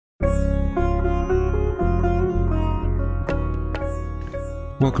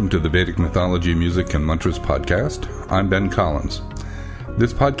Welcome to the Vedic Mythology, Music, and Mantras podcast. I'm Ben Collins.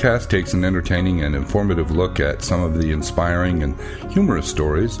 This podcast takes an entertaining and informative look at some of the inspiring and humorous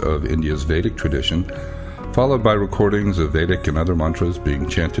stories of India's Vedic tradition, followed by recordings of Vedic and other mantras being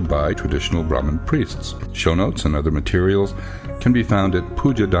chanted by traditional Brahmin priests. Show notes and other materials can be found at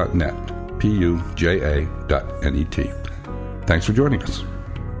puja.net, puja.net. Thanks for joining us.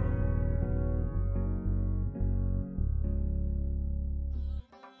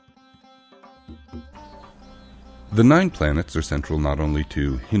 The 9 planets are central not only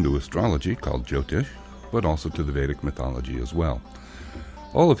to Hindu astrology, called Jyotish, but also to the Vedic mythology as well.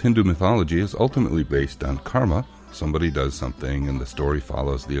 All of Hindu mythology is ultimately based on karma. Somebody does something, and the story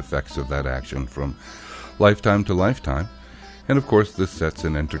follows the effects of that action from lifetime to lifetime. And of course, this sets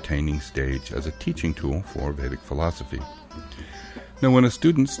an entertaining stage as a teaching tool for Vedic philosophy. Now, when a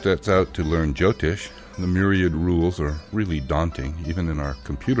student sets out to learn Jyotish, the myriad rules are really daunting, even in our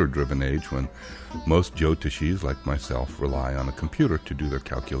computer-driven age when most Jyotishis, like myself, rely on a computer to do their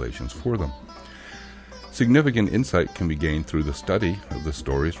calculations for them. Significant insight can be gained through the study of the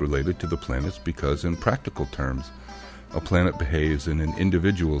stories related to the planets because, in practical terms, a planet behaves in an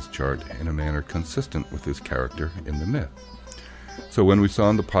individual's chart in a manner consistent with his character in the myth. So when we saw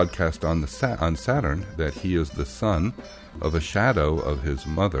in the podcast on Saturn that he is the son of a shadow of his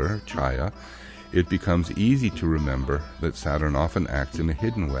mother, Chaya, it becomes easy to remember that Saturn often acts in a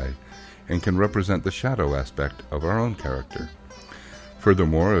hidden way and can represent the shadow aspect of our own character.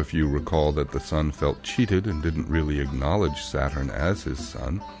 Furthermore, if you recall that the sun felt cheated and didn't really acknowledge Saturn as his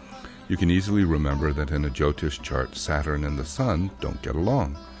son, you can easily remember that in a Jyotish chart, Saturn and the sun don't get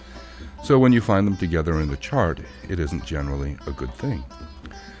along. So when you find them together in the chart, it isn't generally a good thing.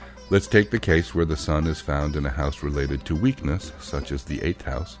 Let's take the case where the sun is found in a house related to weakness, such as the 8th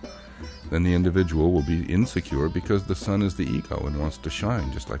house. Then the individual will be insecure because the sun is the ego and wants to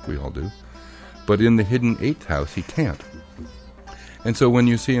shine, just like we all do. But in the hidden 8th house, he can't. And so when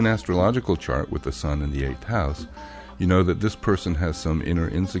you see an astrological chart with the sun in the 8th house, you know that this person has some inner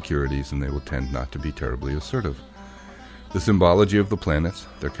insecurities and they will tend not to be terribly assertive. The symbology of the planets,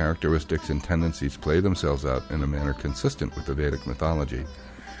 their characteristics and tendencies play themselves out in a manner consistent with the Vedic mythology.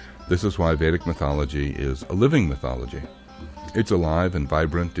 This is why Vedic mythology is a living mythology. It's alive and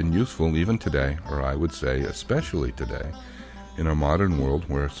vibrant and useful even today, or I would say especially today, in our modern world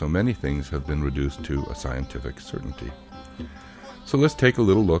where so many things have been reduced to a scientific certainty. So let's take a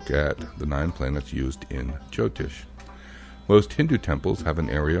little look at the 9 planets used in Jyotish. Most Hindu temples have an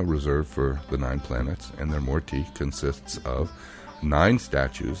area reserved for the 9 planets, and their Murti consists of 9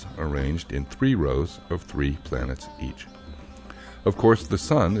 statues arranged in 3 rows of 3 planets each. Of course, the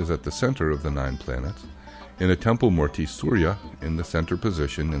sun is at the center of the 9 planets. In a temple Murti, Surya in the center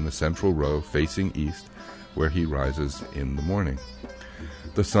position in the central row facing east, where he rises in the morning.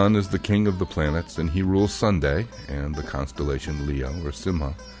 The sun is the king of the planets, and he rules Sunday and the constellation Leo, or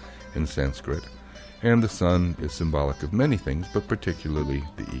Simha in Sanskrit. And the sun is symbolic of many things, but particularly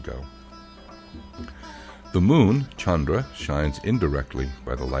the ego. The moon, Chandra, shines indirectly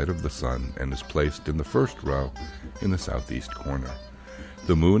by the light of the sun and is placed in the first row in the southeast corner.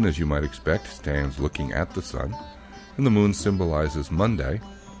 The moon, as you might expect, stands looking at the sun, and the moon symbolizes Monday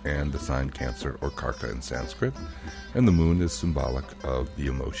and the sign Cancer, or Karka in Sanskrit, and the moon is symbolic of the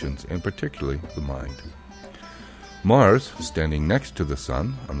emotions and particularly the mind. Mars, standing next to the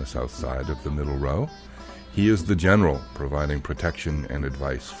sun on the south side of the middle row, he is the general, providing protection and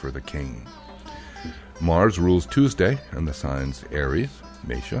advice for the king. Mars rules Tuesday and the signs Aries,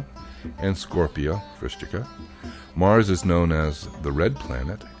 Mesha, and Scorpio, Vrishchika. Mars is known as the red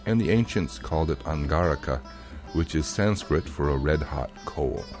planet, and the ancients called it Angaraka, which is Sanskrit for a red-hot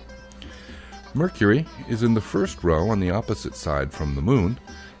coal. Mercury is in the first row on the opposite side from the moon,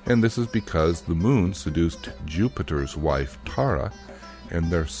 and this is because the moon seduced Jupiter's wife Tara, and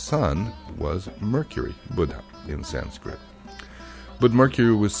their son was Mercury, Buddha in Sanskrit. But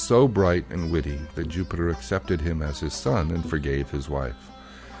Mercury was so bright and witty that Jupiter accepted him as his son and forgave his wife.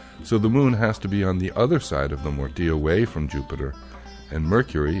 So the moon has to be on the other side of the Murti, away from Jupiter, and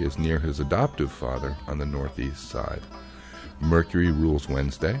Mercury is near his adoptive father on the northeast side. Mercury rules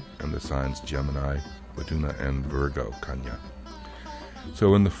Wednesday and the signs Gemini, Mithuna, and Virgo, Kanya.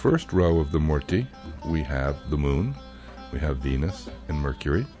 So in the first row of the Murti, we have the moon, we have Venus and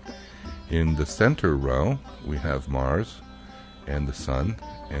Mercury. In the center row, we have Mars and the sun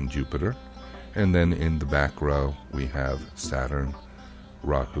and Jupiter. And then in the back row, we have Saturn,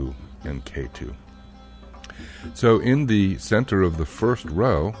 Rahu, and Ketu. So in the center of the first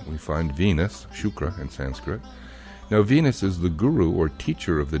row, we find Venus, Shukra in Sanskrit. Now Venus is the guru or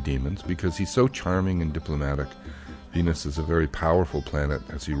teacher of the demons because he's so charming and diplomatic Venus is a very powerful planet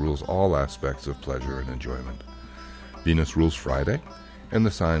as he rules all aspects of pleasure and enjoyment. Venus rules Friday, and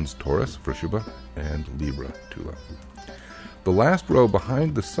the signs Taurus, Vrishabha, and Libra, Tula. The last row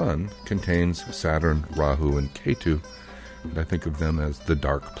behind the Sun contains Saturn, Rahu, and Ketu, and I think of them as the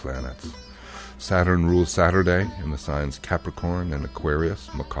dark planets. Saturn rules Saturday in the signs Capricorn and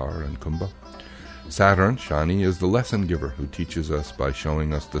Aquarius, Makar, and Kumbha. Saturn, Shani, is the lesson giver who teaches us by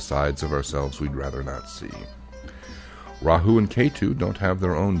showing us the sides of ourselves we'd rather not see. Rahu and Ketu don't have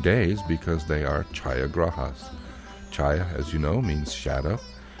their own days because they are Chaya Grahas. Chaya, as you know, means shadow,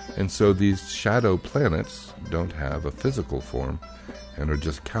 and so these shadow planets don't have a physical form and are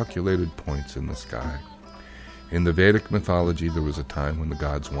just calculated points in the sky. In the Vedic mythology, there was a time when the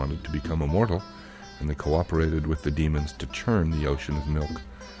gods wanted to become immortal, and they cooperated with the demons to churn the ocean of milk.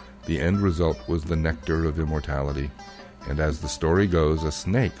 The end result was the nectar of immortality, and as the story goes, a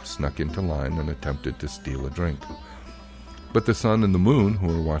snake snuck into line and attempted to steal a drink. But the sun and the moon, who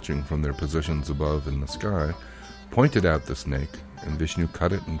were watching from their positions above in the sky, pointed out the snake, and Vishnu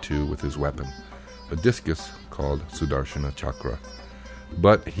cut it in two with his weapon, a discus called Sudarshana Chakra.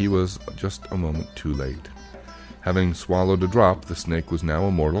 But he was just a moment too late. Having swallowed a drop, the snake was now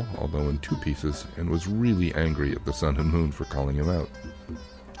immortal, although in two pieces, and was really angry at the sun and moon for calling him out.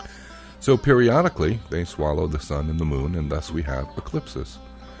 So periodically, they swallow the sun and the moon, and thus we have eclipses.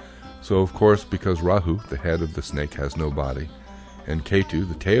 So of course, because Rahu, the head of the snake, has no body, and Ketu,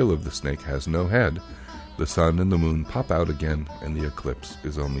 the tail of the snake, has no head, the sun and the moon pop out again, and the eclipse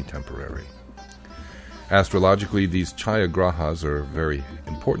is only temporary. Astrologically, these Chaya Grahas are very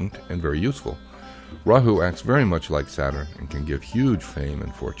important and very useful. Rahu acts very much like Saturn and can give huge fame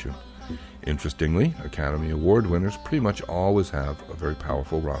and fortune. Interestingly, Academy Award winners pretty much always have a very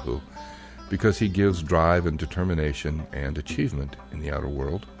powerful Rahu because he gives drive and determination and achievement in the outer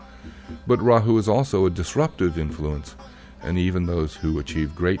world. But Rahu is also a disruptive influence, and even those who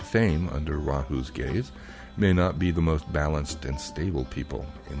achieve great fame under Rahu's gaze may not be the most balanced and stable people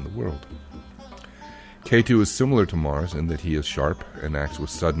in the world. Ketu is similar to Mars in that he is sharp and acts with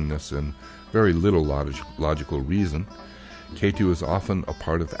suddenness and very little logical reason. Ketu is often a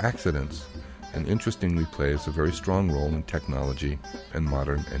part of accidents and interestingly plays a very strong role in technology and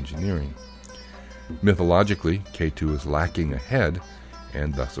modern engineering. Mythologically, Ketu is lacking a head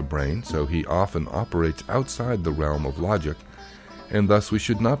and thus a brain, so he often operates outside the realm of logic, and thus we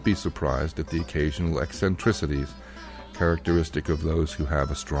should not be surprised at the occasional eccentricities characteristic of those who have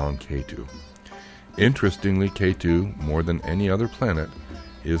a strong Ketu. Interestingly, Ketu, more than any other planet,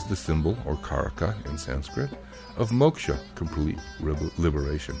 is the symbol, or karaka in Sanskrit, of moksha, complete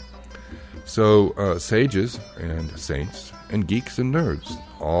liberation. So sages and saints and geeks and nerds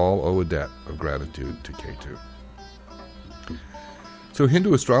all owe a debt of gratitude to Ketu. So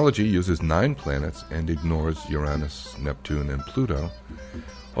Hindu astrology uses 9 planets and ignores Uranus, Neptune, and Pluto,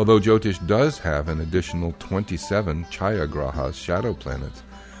 although Jyotish does have an additional 27 Chaya Grahas, shadow planets,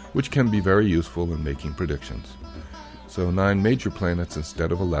 which can be very useful in making predictions. So 9 major planets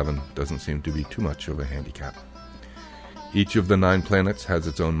instead of 11 doesn't seem to be too much of a handicap. Each of the 9 planets has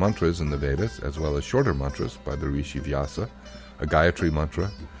its own mantras in the Vedas, as well as shorter mantras by the Rishi Vyasa, a Gayatri mantra,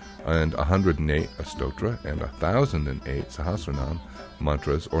 and 108 a stotra, and 1008 Sahasranam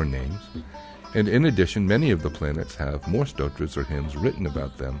mantras or names. And in addition, many of the planets have more stotras or hymns written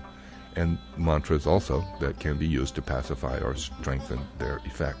about them, and mantras also that can be used to pacify or strengthen their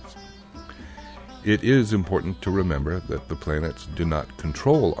effects. It is important to remember that the planets do not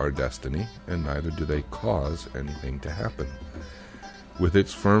control our destiny, and neither do they cause anything to happen. With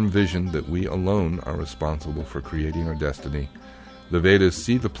its firm vision that we alone are responsible for creating our destiny, the Vedas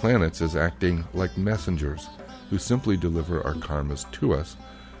see the planets as acting like messengers who simply deliver our karmas to us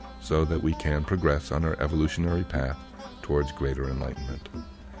so that we can progress on our evolutionary path towards greater enlightenment.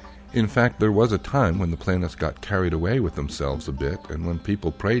 In fact, there was a time when the planets got carried away with themselves a bit, and when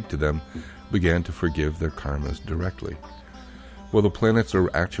people prayed to them, began to forgive their karmas directly. Well, the planets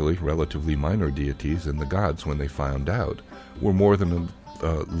are actually relatively minor deities, and the gods, when they found out, were more than a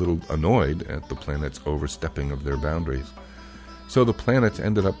little annoyed at the planets' overstepping of their boundaries. So the planets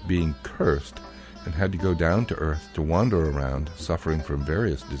ended up being cursed and had to go down to earth to wander around, suffering from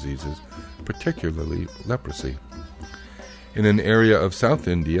various diseases, particularly leprosy. In an area of South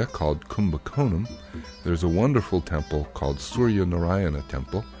India called Kumbakonam, there's a wonderful temple called Surya Narayana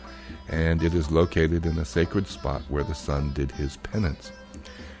Temple, and it is located in a sacred spot where the sun did his penance.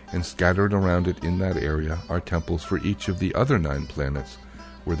 And scattered around it in that area are temples for each of the other 9 planets,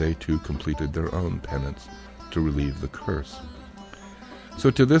 where they too completed their own penance to relieve the curse. So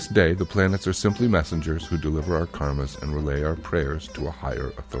to this day, the planets are simply messengers who deliver our karmas and relay our prayers to a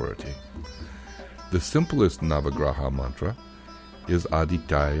higher authority. The simplest Navagraha mantra is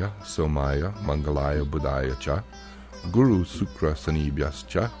Adityaya, Somaya, Mangalaya, Budaya cha, Guru Sukra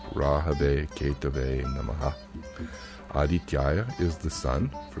Sanibhyascha, Rahave Ketave Namaha. Adityaya is the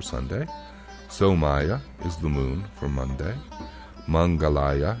sun for Sunday. Somaya is the moon for Monday.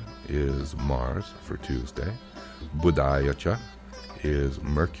 Mangalaya is Mars for Tuesday. Budaya cha is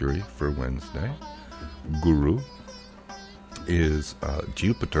Mercury for Wednesday. Guru is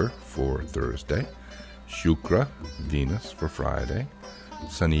Jupiter for Thursday. Shukra, Venus for Friday.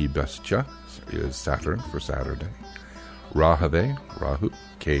 Sanibhyascha is Saturn for Saturday. Rahave, Rahu.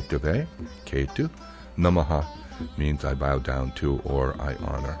 Ketave, Ketu. Namaha means I bow down to or I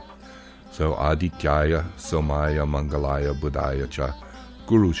honor. So Adityaya, Somaya, Mangalaya, Budaya cha,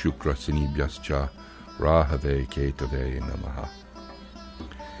 Guru Shukra Sanibhyascha, Rahave Ketave Namaha.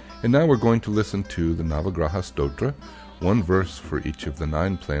 And now we're going to listen to the Navagraha Stotra, one verse for each of the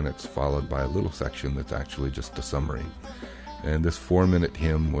 9 planets, followed by a little section that's actually just a summary. And this 4-minute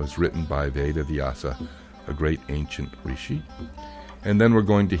hymn was written by Vyasa, a great ancient rishi. And then we're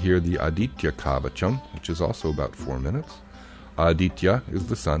going to hear the Aditya Kavacham, which is also about 4 minutes. Aditya is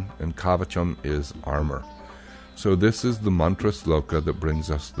the sun, and Kavacham is armor. So this is the mantra sloka that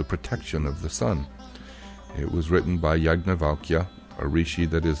brings us the protection of the sun. It was written by Yajnavalkya, a rishi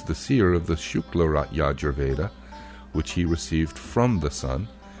that is the seer of the Shukla Yajurveda, which he received from the sun,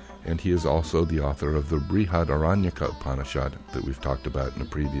 and he is also the author of the Brihad Aranyaka Upanishad that we've talked about in a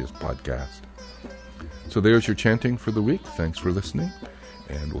previous podcast. So there's your chanting for the week. Thanks for listening,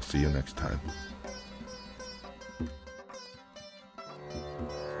 and we'll see you next time.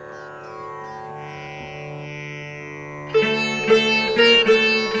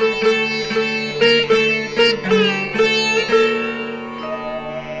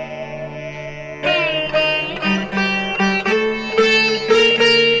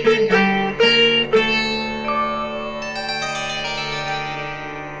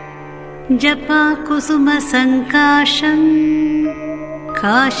 जपा कुसुम संकाशं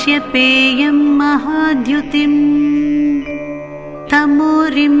काश्यपेयं महाद्युतिं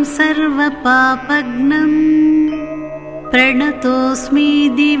तमोरिं सर्वपापग्नं प्रणतोऽस्मि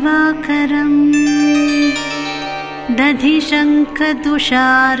दिवाकरं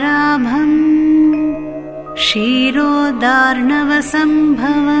दधिशङ्खतुषाराभं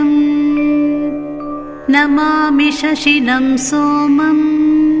क्षीरोदार्णवसम्भवं नमामि शशिनं सोमं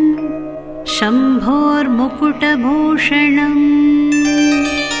शम्भोर्मुकुटभूषणम्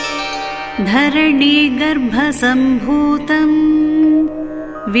धरणीगर्भसम्भूतं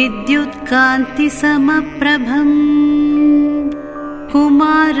विद्युत्कान्तिसमप्रभम्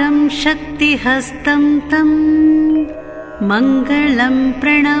कुमारं शक्तिहस्तं तं मङ्गलं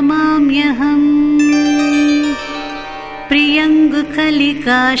प्रणमाम्यहम्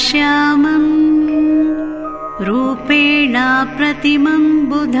प्रियङ्गुकलिकाश्यामं रूपेणाप्रतिमं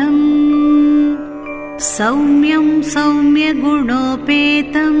बुधम् सौम्यं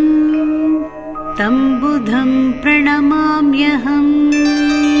सौम्यगुणोपेतं तं बुधं प्रणमाम्यहम्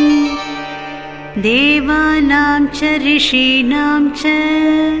देवानां च ऋषीणां च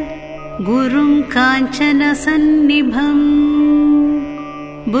गुरुं काञ्चनसन्निभम्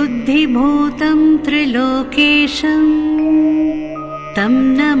बुद्धिभूतं त्रिलोकेशं तं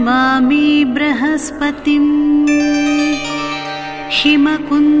नमामि बृहस्पतिम्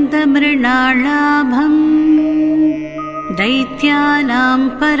हिमकुन्दमृणालाभं दैत्यानां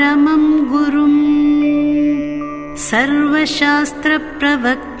परमं गुरुं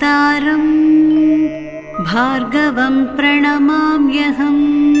सर्वशास्त्रप्रवक्तारं भार्गवं प्रणमाम्यहम्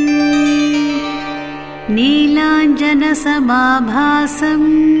नीलाञ्जनसमाभासं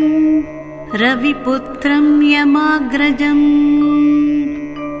रविपुत्रं यमाग्रजम्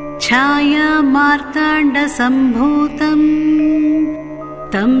छायामार्ताण्डसम्भूतं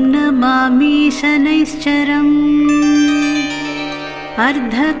तं नमामि शनैश्चरम्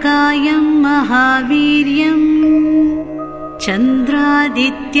अर्धकायं महावीर्यं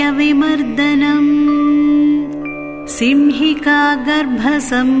चन्द्रादित्यविमर्दनम्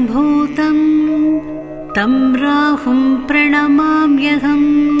सिंहिकागर्भसम्भूतं तं राहुं प्रणमाम्यहम्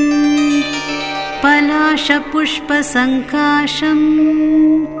पलाशपुष्पसङ्काशं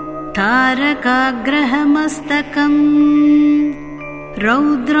तारकाग्रहमस्तकम्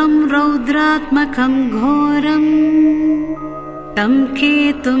रौद्रं रौद्रात्मकं घोरं तं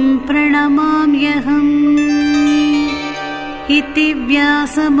केतुं प्रणमाम्यहम् इति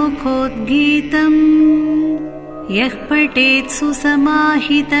व्यासमुखोद्गीतं यः पठेत्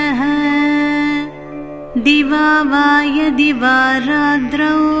सुसमाहितः दिवा वा यदि वा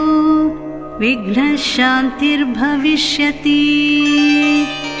रात्रौ विघ्नशान्तिर्भविष्यति।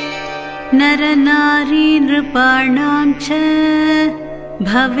 नरनारी नृपाणां च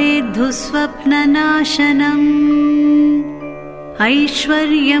भवेद्धुस्वप्ननाशनम्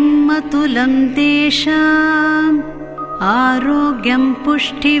ऐश्वर्यम् अतुलं तेषाम् आरोग्यं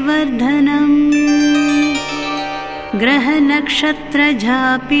पुष्टिवर्धनम्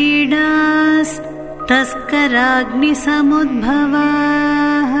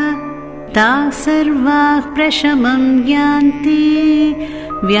ग्रहनक्षत्रजापीडास्तस्कराग्निसमुद्भवाः ताः सर्वाः प्रशमं यान्ति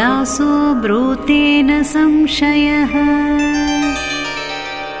व्यासो ब्रूतेन संशयः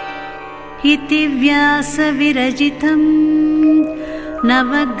इति व्यासविरचितं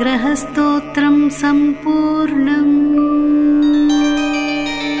नवग्रहस्तोत्रं सम्पूर्णम्।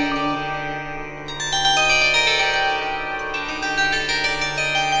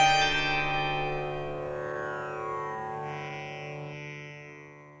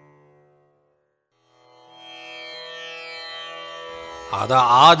 अद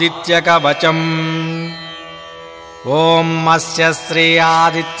आदित्यकवचम्। ॐ अस्य श्री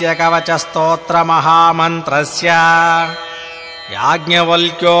आदित्यकवचस्तोत्रमहामन्त्रस्य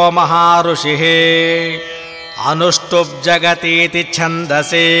याज्ञवल्क्यो महाऋषिः अनुष्टुप् जगतीति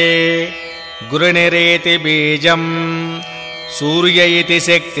छन्दसे गृणिरेति बीजम् सूर्य इति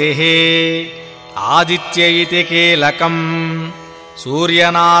शक्तिः आदित्य इति कीलकम्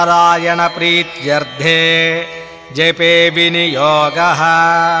सूर्यनारायणप्रीत्यर्थे जपे विनियोगः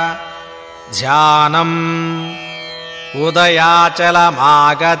ध्यानम्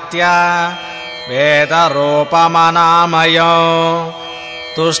उदयाचलमागत्य वेदरूपमनामयो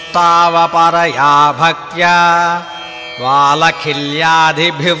तुष्टावपरया भक्त्या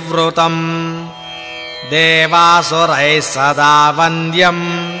वालखिल्याधिभिवृतम् देवासुरैः सदा वन्द्यम्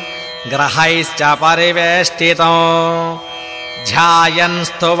ग्रहैश्च परिवेष्टितो ध्यायन्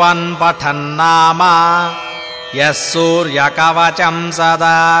स्तुवन् पठन्नाम यः सूर्यकवचं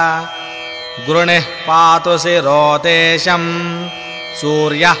सदा गृणिः पातु शिरोदेशम्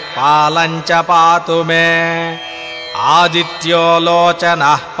सूर्यः पालं च पातु मे आदित्यो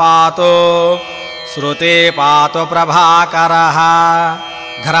लोचनः पातु श्रुते पातु प्रभाकरः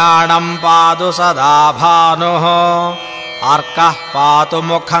घ्राणं पातु सदा भानुः अर्कः पातु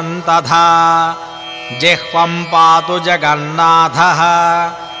मुखं तथा जिह्वं पातु जगन्नाथः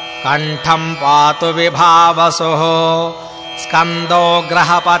कण्ठं पातु विभावसुः स्कन्दो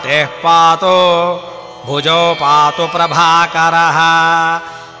ग्रहपतेः पातु भुजो पातु प्रभाकरः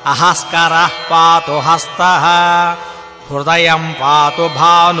अहस्करः पातु हस्तः हृदयं पातु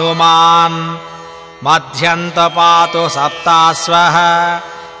भानुमान् मध्यन्त पातु सप्ताश्वः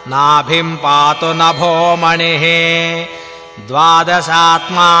नाभिं पातु नभोमणिः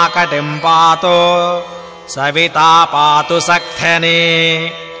द्वादशात्मा कटिं पातु सविता पातु सख्यने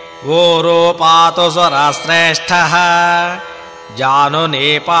ऊरो पातु सुरश्रेष्ठः जानुने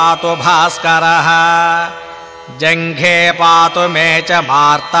पातु भास्करः जङ्घे पातु मे च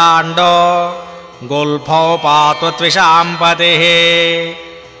मार्ताण्डो गुल्फौ पातु त्विषाम्पतिः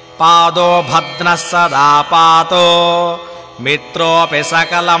पादो भद्रः सदा पातु मित्रोऽपि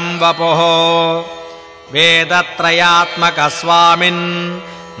सकलं वपुः वेदत्रयात्मकस्वामिन्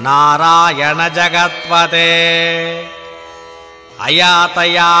नारायण जगत्पते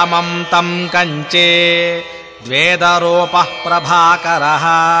अयातयामं तं कञ्चे द्वेदरूपः प्रभाकरः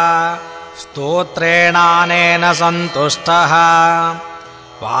स्तोत्रेणानेन सन्तुष्टः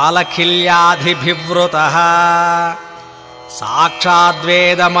वालखिल्याधिभिवृतः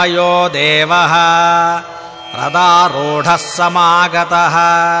साक्षाद्वेदमयो देवः रदारूढः समागतः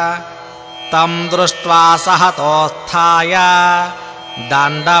तं दृष्ट्वा सहतोत्थाय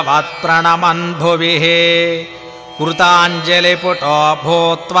दण्डवत्प्रणमन् भुविः कृताञ्जलिपुटो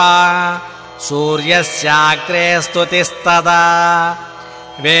भूत्वा सूर्यस्याग्रे स्तुतिस्तदा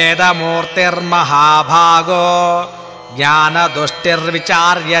वेदमूर्तिर्महाभागो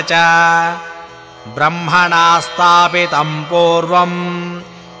ज्ञानदुष्टिर्विचार्य च ब्रह्मणा स्थापितं पूर्वं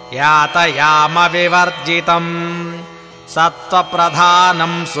यातयामविवर्जितम्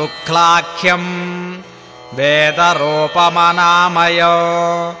सत्त्वप्रधानं शुक्लाख्यं वेदरूपमनामयो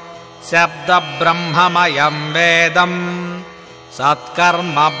शब्दब्रह्ममयं वेदं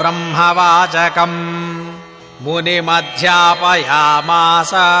सत्कर्म ब्रह्मवाचकम् मुनिमध्यापयामास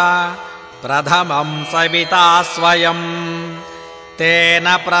प्रथमं सविता स्वयं तेन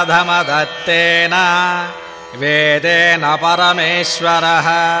प्रथमदत्तेन वेदेन परमेश्वरः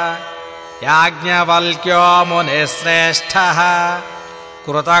याज्ञवल्क्यो मुनिश्रेष्ठः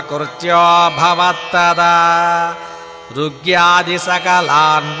कृतकृत्यो भवत्तदा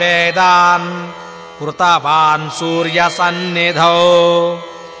ऋग्यादिसकलान् वेदान् कृतवान् सूर्यसन्निधौ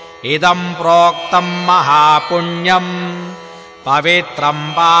इदं प्रोक्तं महापुण्यं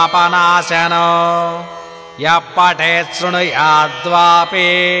पवित्रम् पापनाशनो यः पठेत् शृणुयाद्वापि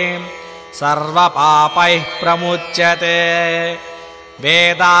सर्वपापैः प्रमुच्यते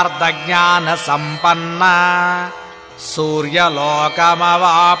वेदार्थज्ञानसम्पन्न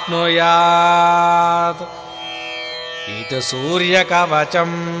सूर्यलोकमवाप्नुयात् इति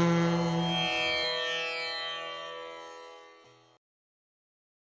सूर्यकवचम्।